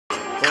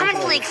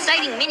incredibly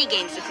exciting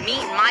mini-games with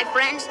me and my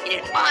friends in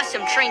an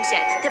awesome train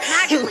set that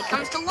magically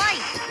comes to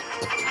life.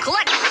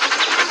 Collect.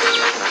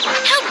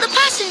 Help the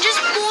passengers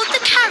board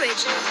the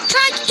carriage.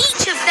 Drag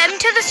each of them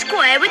to the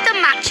square with the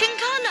matching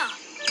colour.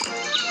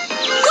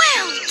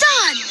 Well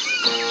done!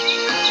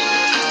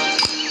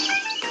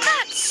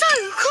 That's so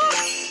cool!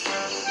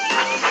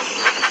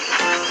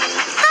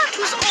 That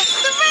was off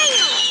the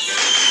rails!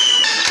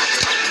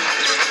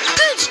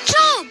 Good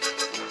job!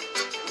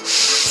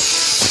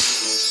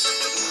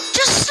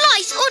 Just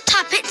slice or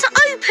tap it to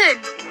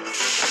open.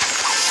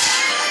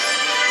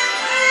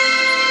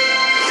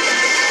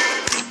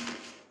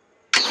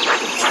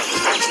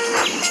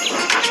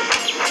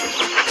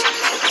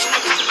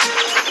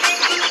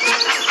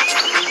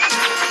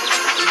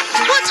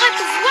 What type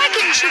of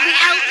wagon should we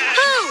help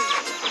pull?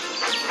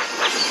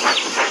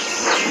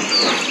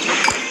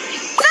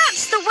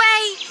 That's the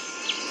way.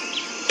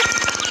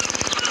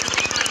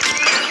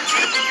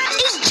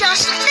 It's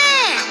just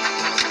there.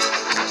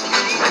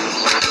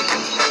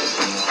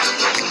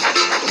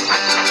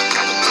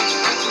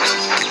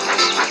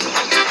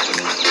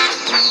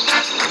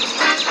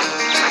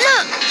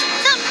 Look,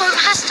 that boat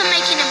has to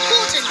make an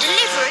important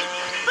delivery,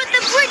 but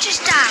the bridge is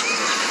down.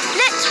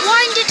 Let's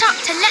wind it up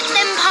to let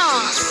them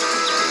pass.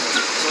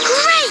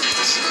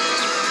 Great!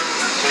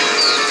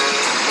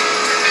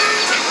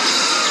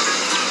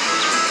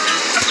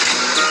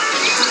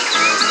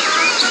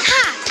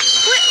 Ha!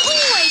 We're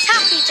always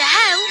happy to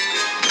help.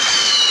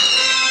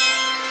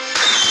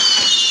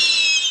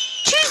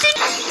 Choosing...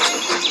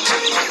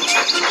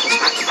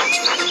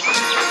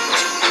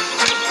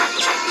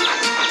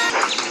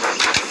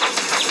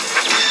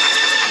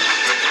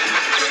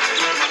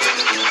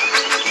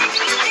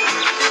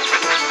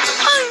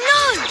 Oh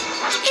no!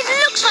 It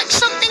looks like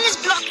something is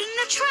blocking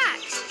the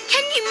tracks.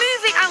 Can you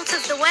move it out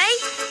of the way?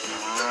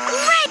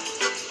 Great!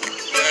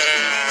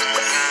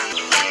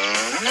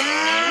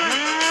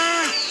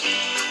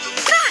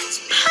 That's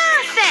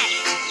perfect!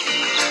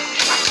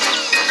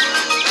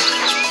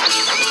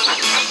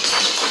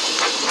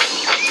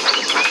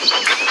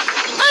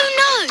 Oh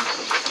no!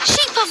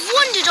 Sheep have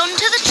wandered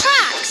onto the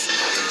tracks.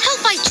 Help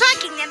by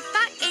dragging them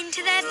back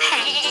into their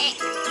pen.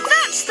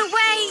 That's the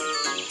way.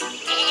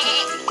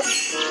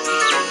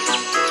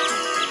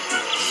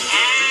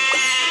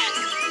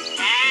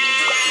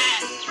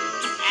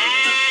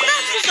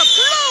 That was a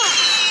block.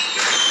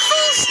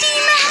 Full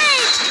steam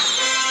ahead.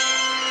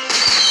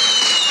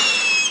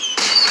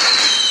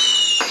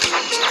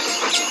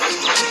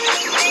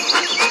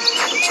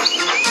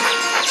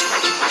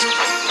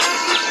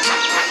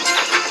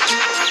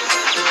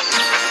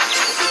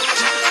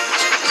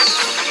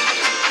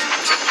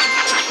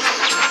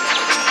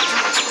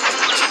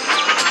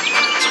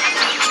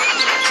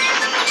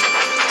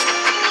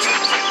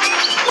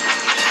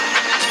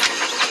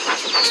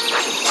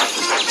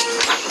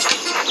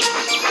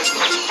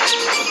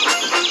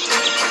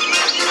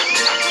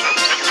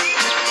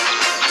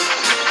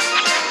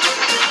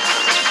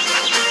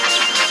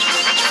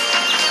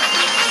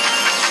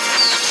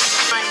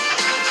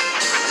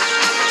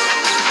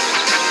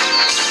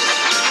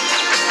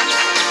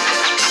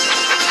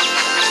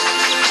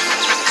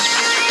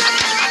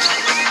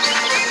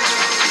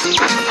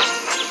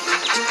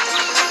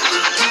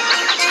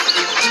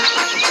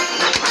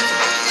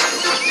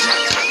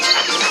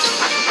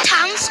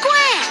 Town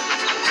Square.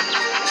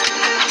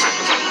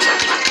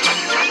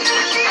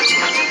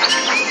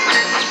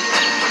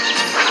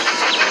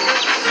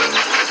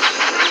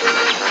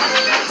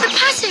 The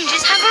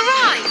passengers have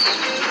arrived.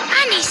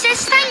 Annie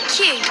says thank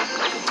you.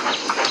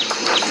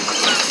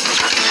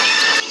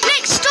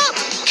 Next stop,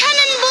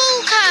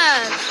 Cannonball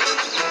Curve.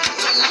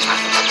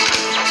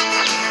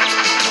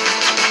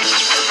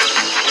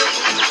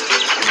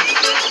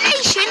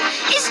 Station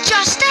is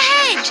just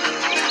ahead.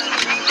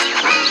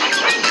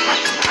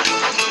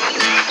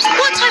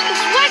 What type of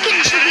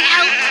wagon should we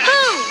help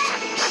pull?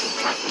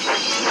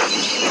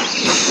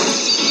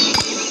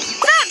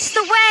 That's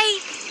the way.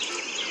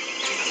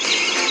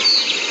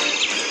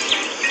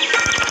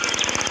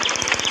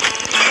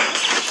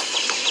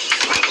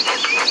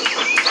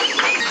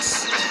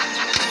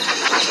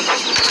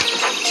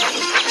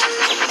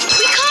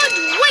 We can't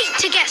wait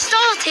to get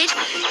started.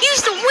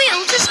 Use the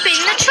wheel to spin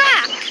the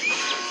track.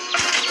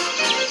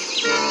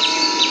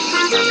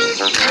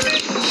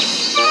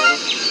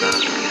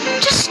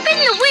 Just spin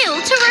the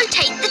wheel to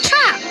rotate the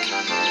track.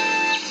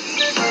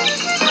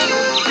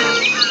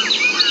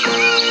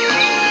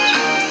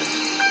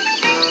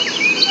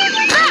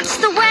 That's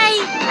the way.